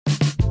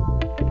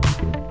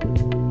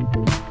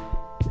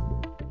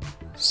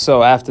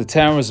So after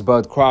Terence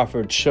 "Bud"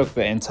 Crawford shook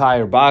the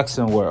entire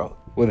boxing world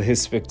with his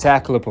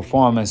spectacular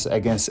performance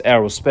against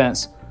Errol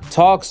Spence,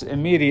 talks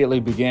immediately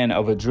began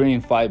of a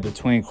dream fight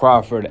between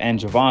Crawford and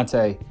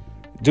Gervonta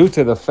due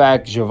to the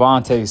fact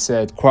Gervonta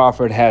said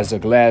Crawford has a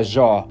glass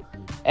jaw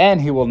and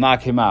he will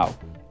knock him out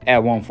at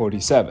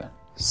 147.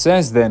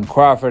 Since then,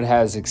 Crawford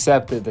has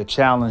accepted the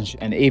challenge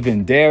and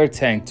even dared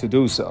Tank to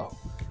do so.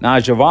 Now,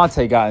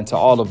 Gervonta got into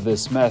all of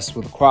this mess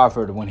with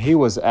Crawford when he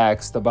was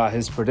asked about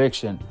his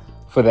prediction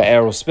for the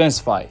Errol Spence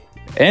fight.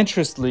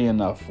 Interestingly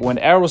enough, when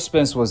Errol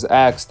Spence was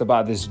asked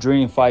about this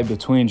dream fight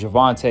between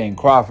Gervonta and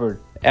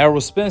Crawford, Errol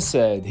Spence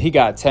said he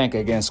got Tank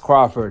against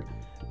Crawford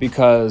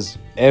because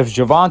if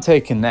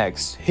Gervonta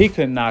connects, he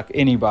could knock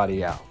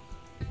anybody out.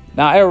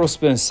 Now, Errol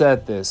Spence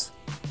said this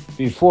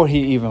before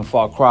he even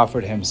fought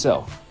Crawford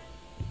himself.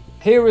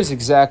 Here is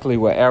exactly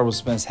what Errol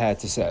Spence had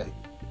to say.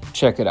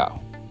 Check it out.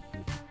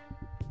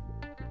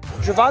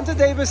 Gervonta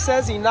Davis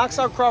says he knocks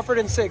out Crawford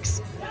in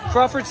 6.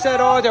 Crawford said,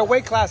 oh, they're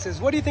weight classes.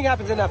 What do you think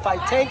happens in that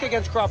fight? Tank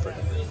against Crawford.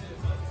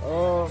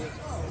 I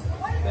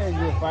think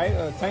it's a fight.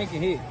 Tank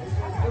can hit.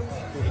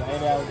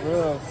 It's 8 hours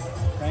drugs.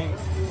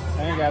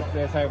 Tank got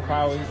that type of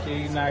power.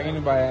 He can knock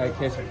anybody out and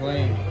catch a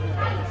clean.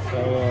 So,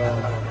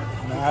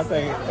 I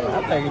think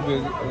it'd be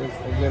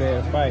a good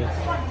ass fight. You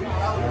know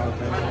what I'm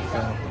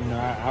saying? So,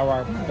 I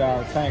rock my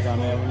dog Tank on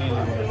that one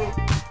anyway.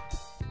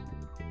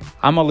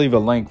 I'm gonna leave a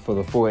link for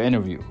the full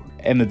interview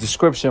in the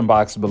description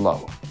box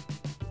below.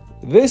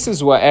 This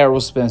is what Errol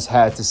Spence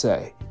had to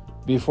say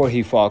before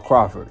he fought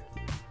Crawford.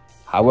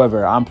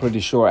 However, I'm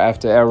pretty sure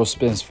after Errol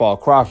Spence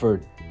fought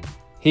Crawford,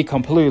 he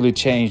completely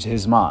changed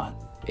his mind.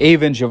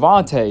 Even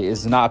Gervonta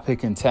is not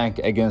picking Tank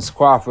against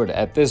Crawford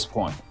at this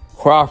point.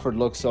 Crawford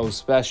looked so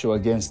special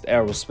against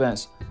Errol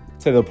Spence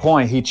to the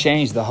point he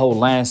changed the whole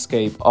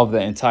landscape of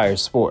the entire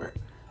sport,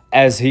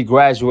 as he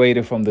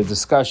graduated from the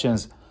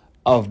discussions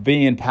of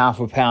being pound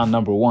for pound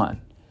 #1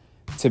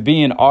 to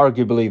being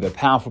arguably the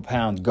pound for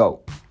pound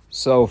GOAT.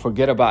 So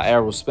forget about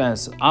Errol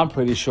Spence. I'm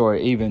pretty sure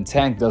even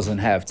Tank doesn't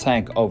have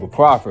Tank over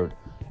Crawford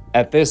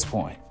at this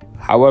point.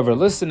 However,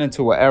 listening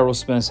to what Errol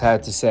Spence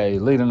had to say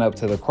leading up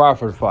to the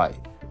Crawford fight,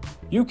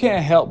 you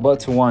can't help but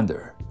to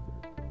wonder,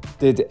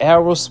 did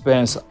Errol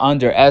Spence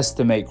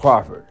underestimate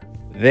Crawford?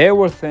 There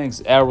were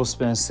things Errol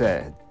Spence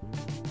said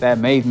that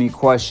made me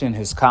question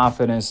his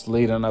confidence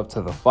leading up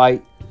to the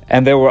fight.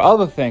 And there were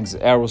other things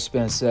Errol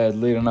Spence said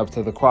leading up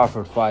to the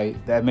Crawford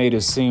fight that made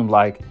it seem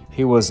like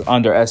he was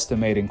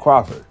underestimating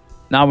Crawford.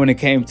 Now, when it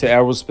came to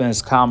Errol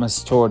Spence's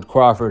comments toward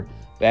Crawford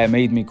that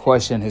made me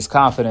question his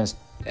confidence,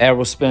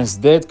 Errol Spence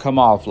did come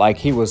off like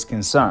he was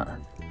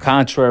concerned.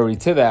 Contrary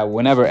to that,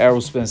 whenever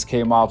Errol Spence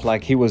came off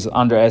like he was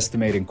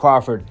underestimating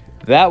Crawford,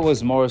 that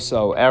was more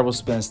so Errol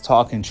Spence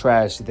talking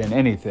trash than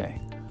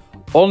anything.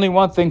 Only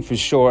one thing for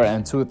sure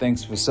and two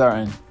things for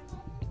certain: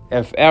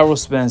 if Errol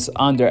Spence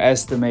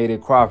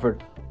underestimated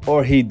Crawford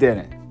or he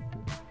didn't,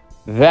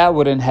 that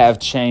wouldn't have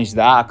changed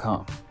the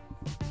outcome,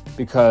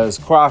 because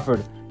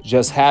Crawford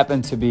just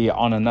happened to be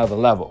on another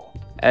level,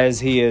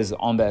 as he is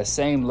on that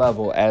same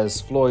level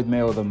as Floyd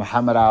Mayweather,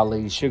 Muhammad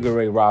Ali, Sugar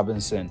Ray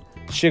Robinson,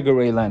 Sugar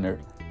Ray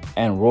Leonard,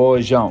 and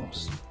Roy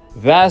Jones.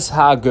 That's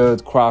how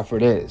good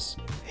Crawford is.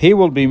 He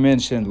will be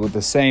mentioned with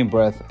the same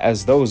breath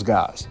as those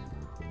guys.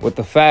 With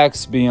the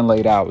facts being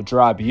laid out,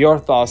 drop your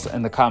thoughts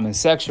in the comment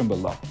section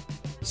below.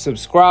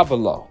 Subscribe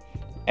below,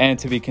 and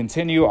to be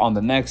continued on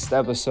the next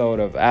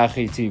episode of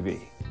Akhi TV.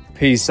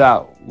 Peace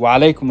out. Wa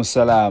alaikum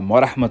assalam wa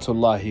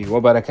rahmatullahi wa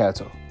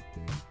barakatuh.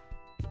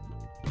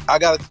 I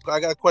got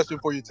a question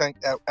for you, Tank.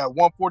 At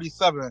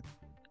 147,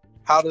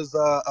 how does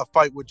a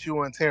fight with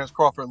you and Terence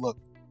Crawford look?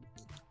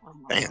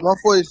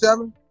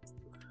 147?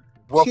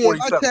 147.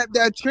 Shit, if I tap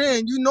that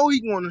trend, you know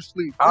he going to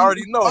sleep. I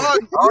already know. I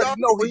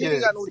already know he ain't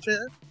is. got no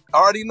chance. I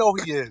already know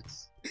he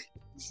is.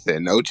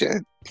 Said no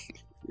chance.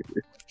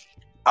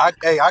 I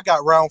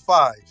got round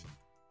 5.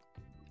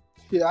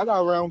 Yeah, I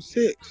got round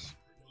 6.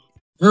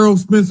 Errol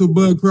Spence or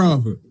Bud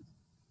Crawford?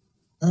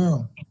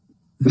 Errol.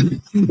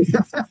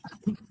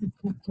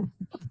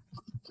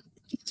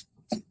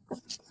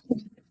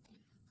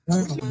 He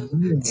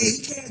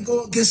can't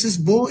go against his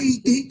boy.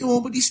 He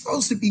doing what he's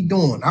supposed to be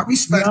doing. I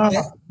respect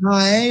that. No,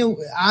 I ain't.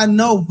 I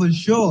know for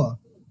sure.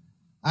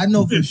 I'm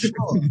going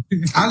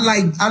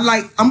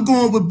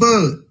with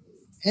Bud.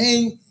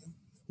 Ain't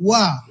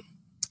wow.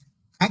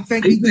 I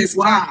think he gets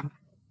wow.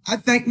 I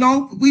think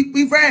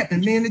we rapping,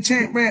 me and the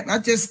champ rap. I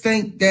just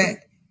think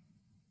that,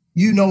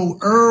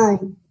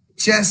 Earl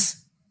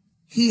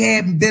he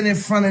hadn't been in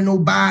front of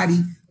nobody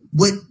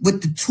with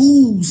the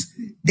tools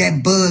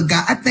that Bud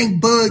got. I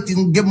think Bud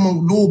can give him a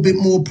little bit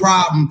more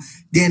problem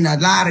than a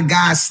lot of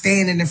guys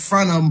standing in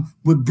front of him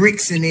with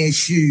bricks in their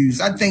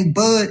shoes. I think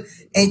Bud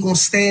ain't gonna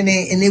stand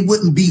there, and it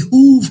wouldn't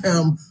behoove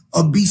him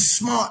or be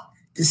smart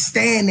to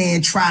stand there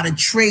and try to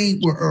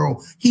trade with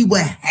Earl. He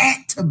would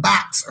have to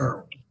box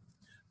Earl.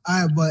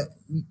 All right, but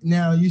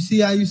now you see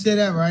how you say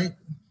that, right?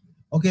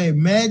 Okay,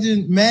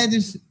 imagine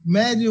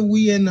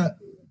we in the,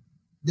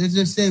 let's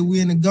just say we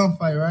in a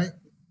gunfight, right?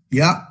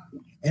 Yep.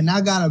 And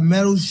I got a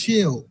metal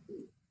shield,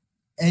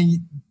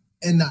 and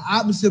and the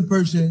opposite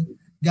person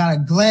got a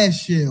glass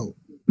shield.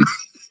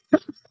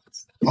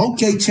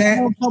 Okay,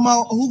 champ.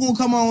 Who gonna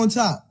come out on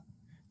top?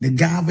 The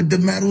guy with the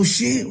metal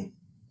shield.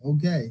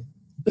 Okay.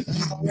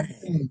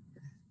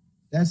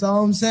 That's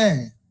all I'm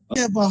saying.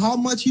 Yeah, but how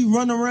much he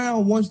run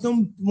around once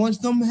them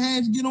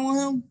hands get on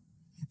him,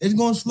 it's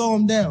gonna slow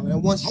him down.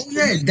 And once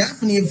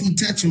definitely if he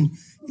touch him,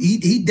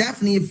 he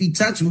definitely if he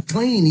touch him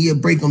clean, he'll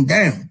break him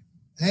down.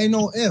 Ain't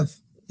no if.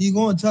 He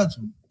gonna touch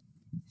him.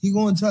 He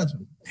gonna touch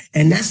him.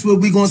 And that's what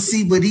we gonna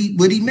see what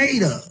he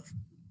made of.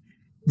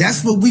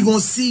 That's what we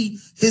gonna see,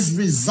 his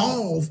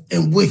resolve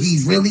and what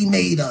he's really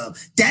made of.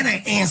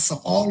 That'll answer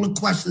all the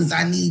questions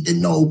I need to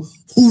know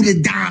who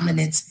the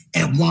dominance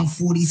at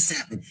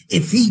 147.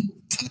 If he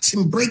touch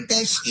and break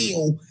that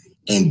shield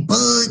and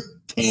Bud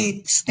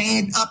can't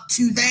stand up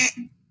to that,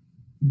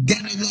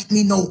 that'll let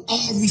me know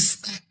all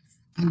respect.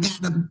 I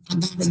gotta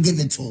give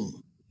it to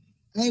him.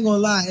 I ain't gonna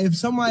lie.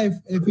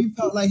 If he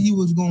felt like he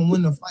was gonna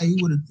win the fight, he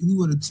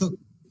would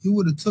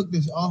have took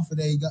this offer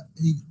they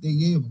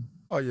gave him.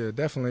 Oh yeah,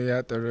 definitely.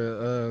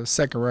 After the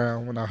second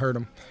round, when I heard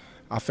him,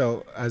 I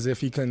felt as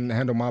if he couldn't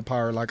handle my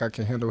power like I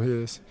can handle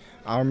his.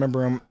 I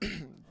remember him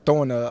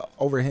throwing a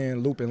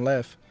overhand looping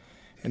left,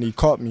 and he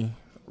caught me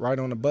right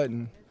on the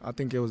button. I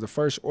think it was the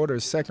first order,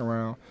 second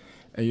round,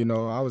 and you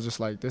know I was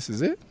just like, "This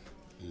is it."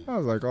 I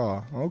was like,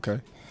 "Oh,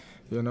 okay."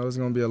 You know, it's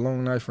gonna be a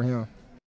long night for him.